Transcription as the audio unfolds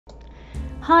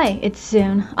Hi, it's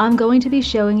Soon. I'm going to be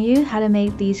showing you how to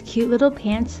make these cute little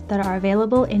pants that are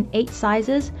available in 8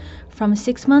 sizes from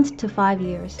 6 months to 5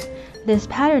 years. This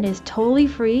pattern is totally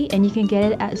free and you can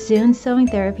get it at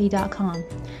zoonsewingtherapy.com.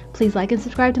 Please like and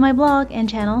subscribe to my blog and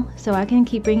channel so I can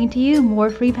keep bringing to you more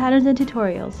free patterns and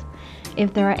tutorials.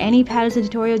 If there are any patterns and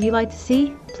tutorials you'd like to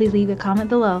see, please leave a comment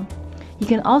below. You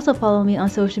can also follow me on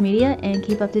social media and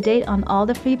keep up to date on all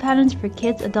the free patterns for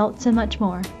kids, adults, and much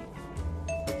more.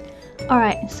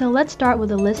 Alright, so let's start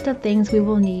with a list of things we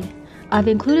will need. I've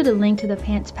included a link to the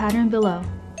pants pattern below.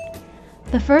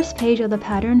 The first page of the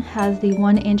pattern has the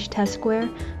 1-inch test square,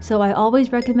 so I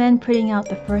always recommend printing out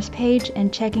the first page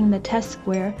and checking the test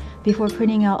square before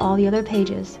printing out all the other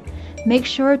pages. Make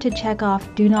sure to check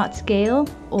off Do Not Scale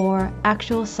or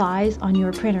Actual Size on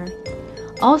your printer.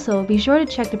 Also, be sure to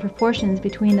check the proportions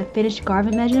between the finished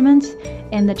garment measurements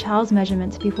and the child's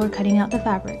measurements before cutting out the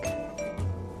fabric.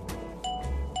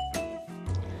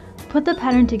 Put the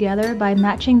pattern together by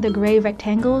matching the gray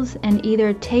rectangles and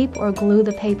either tape or glue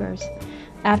the papers.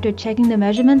 After checking the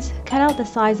measurements, cut out the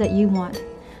size that you want.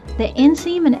 The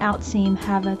inseam and outseam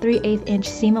have a 3/8 inch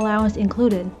seam allowance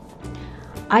included.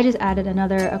 I just added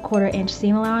another 1/4 inch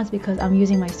seam allowance because I'm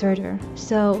using my serger,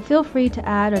 so feel free to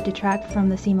add or detract from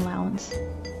the seam allowance.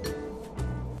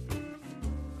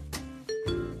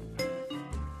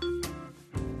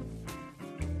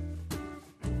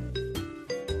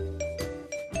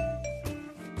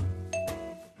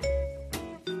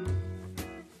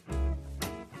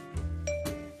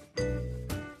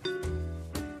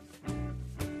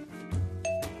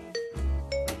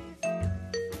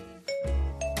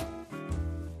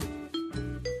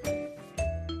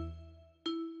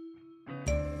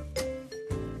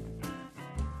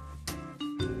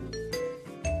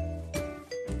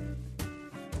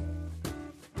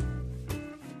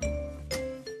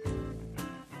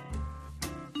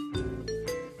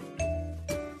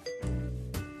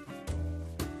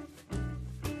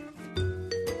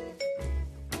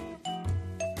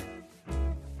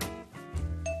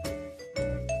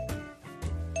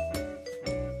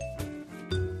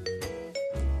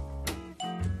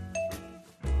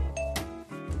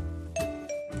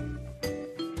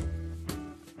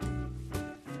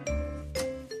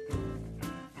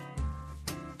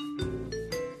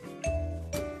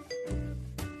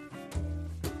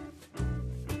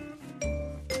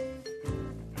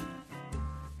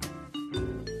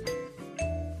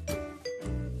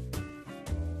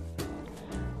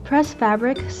 Press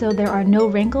fabric so there are no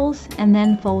wrinkles and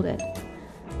then fold it.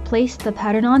 Place the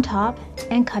pattern on top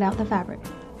and cut out the fabric.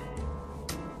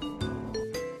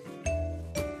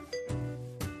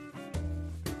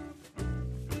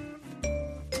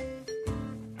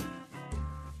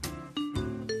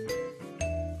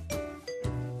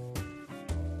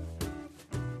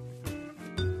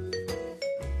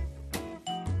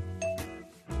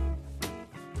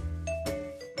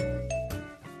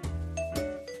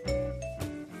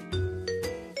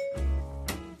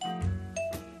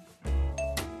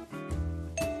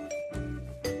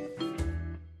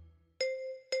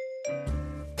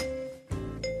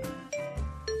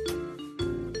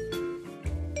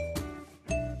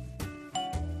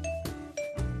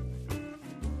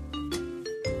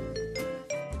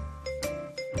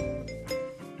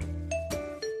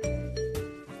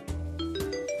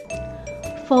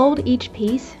 Fold each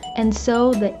piece and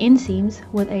sew the inseams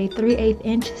with a 3/8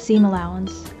 inch seam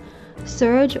allowance.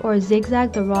 Serge or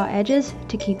zigzag the raw edges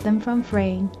to keep them from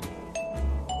fraying.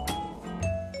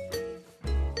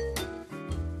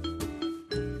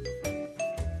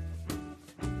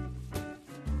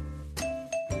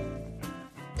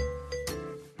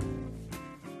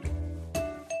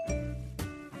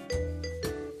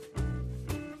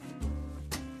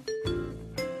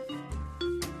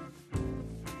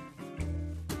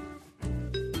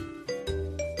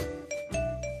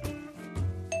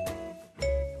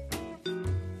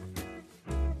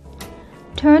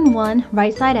 Turn one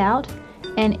right side out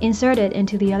and insert it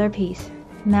into the other piece.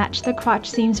 Match the crotch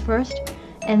seams first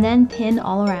and then pin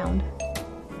all around.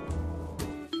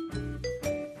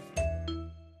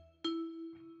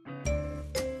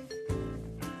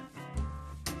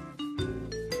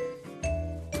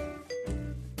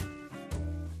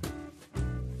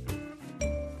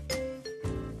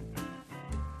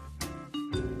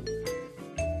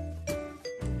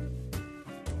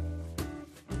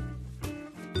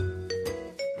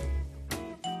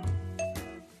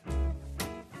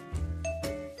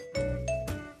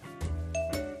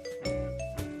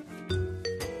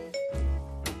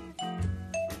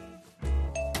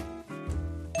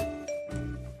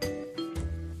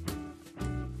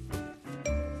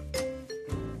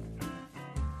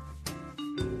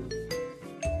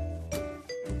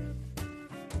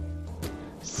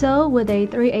 Sew with a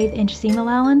 3/8 inch seam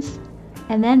allowance,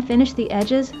 and then finish the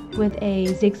edges with a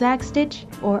zigzag stitch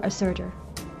or a serger.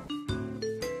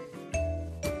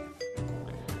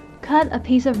 Cut a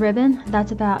piece of ribbon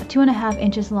that's about 2.5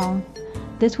 inches long.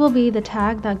 This will be the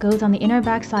tag that goes on the inner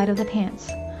back side of the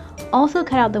pants. Also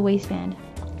cut out the waistband.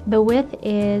 The width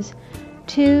is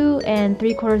 2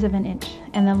 3/4 of an inch,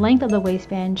 and the length of the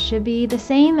waistband should be the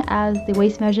same as the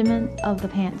waist measurement of the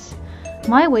pants.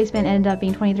 My waistband ended up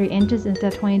being 23 inches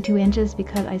instead of 22 inches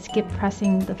because I skipped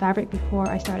pressing the fabric before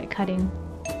I started cutting.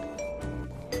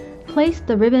 Place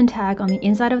the ribbon tag on the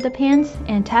inside of the pants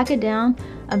and tack it down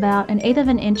about 1/8 of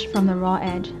an inch from the raw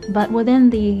edge, but within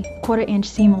the 1/4 inch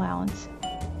seam allowance.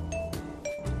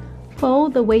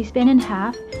 Fold the waistband in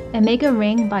half and make a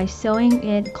ring by sewing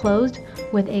it closed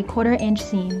with a 1/4 inch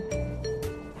seam.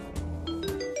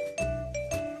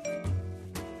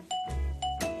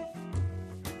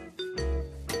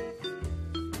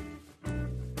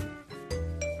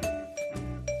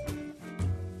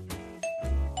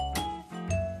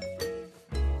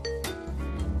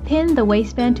 Pin the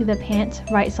waistband to the pants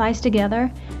right sides together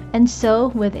and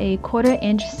sew with a 1/4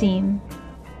 inch seam.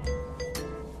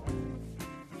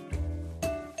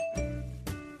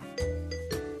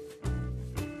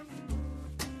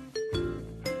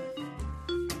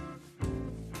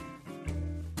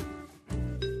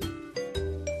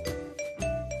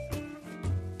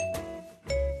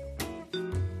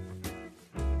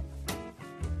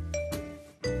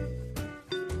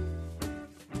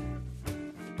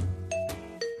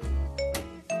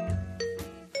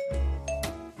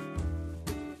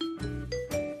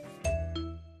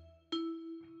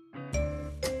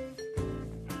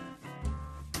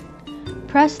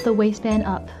 Press the waistband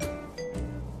up.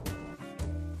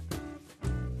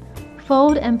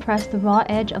 Fold and press the raw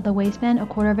edge of the waistband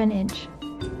 1/4 of an inch.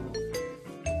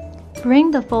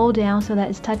 Bring the fold down so that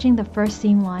it's touching the first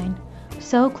seam line.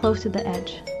 Sew close to the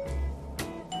edge.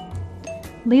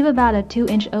 Leave about a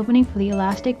 2-inch opening for the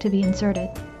elastic to be inserted.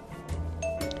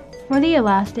 For the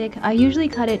elastic, I usually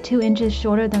cut it 2 inches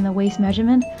shorter than the waist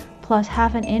measurement, plus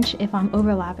 1/2 inch if I'm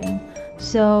overlapping.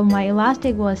 So my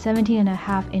elastic was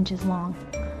 17.5 inches long.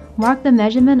 Mark the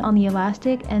measurement on the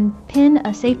elastic and pin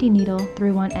a safety needle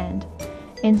through one end.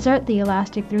 Insert the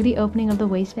elastic through the opening of the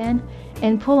waistband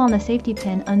and pull on the safety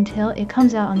pin until it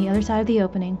comes out on the other side of the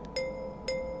opening.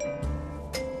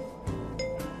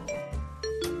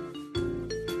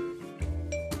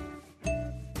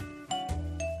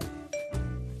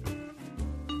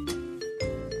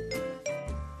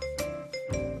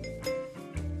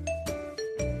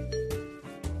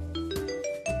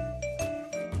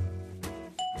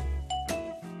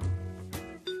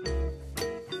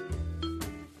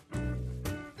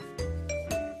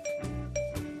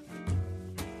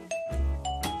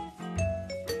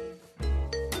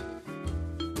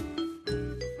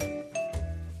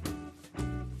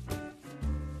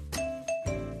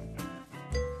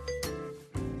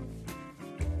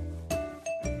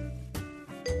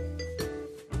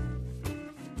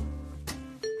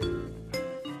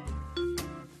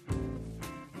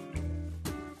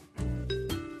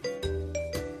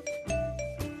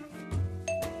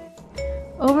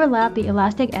 Overlap the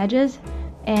elastic edges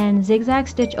and zigzag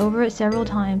stitch over it several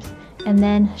times, and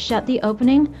then shut the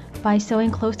opening by sewing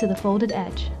close to the folded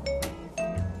edge.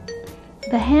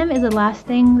 The hem is the last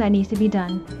thing that needs to be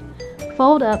done.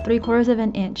 Fold up 3/4 of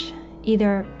an inch.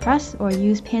 Either press or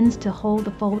use pins to hold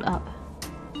the fold up.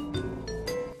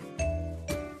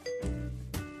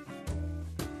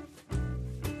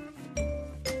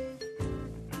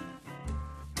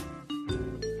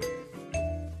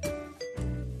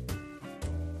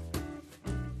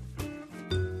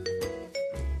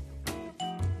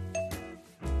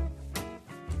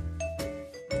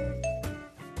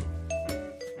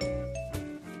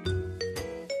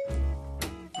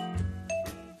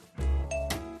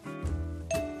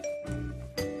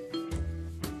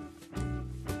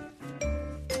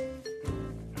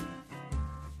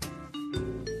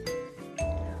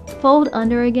 Fold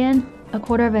under again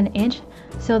 1/4 of an inch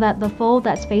so that the fold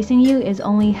that's facing you is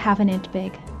only 1/2 inch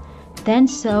big. Then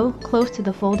sew close to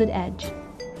the folded edge.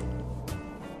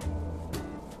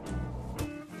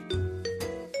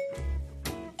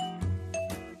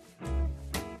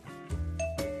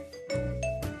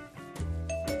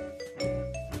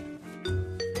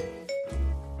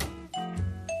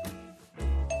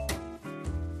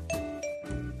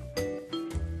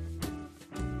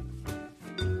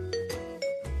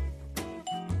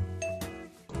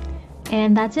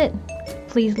 And that's it.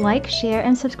 Please like, share,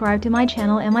 and subscribe to my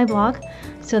channel and my blog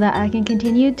so that I can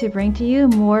continue to bring to you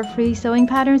more free sewing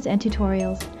patterns and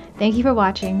tutorials. Thank you for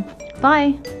watching.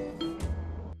 Bye!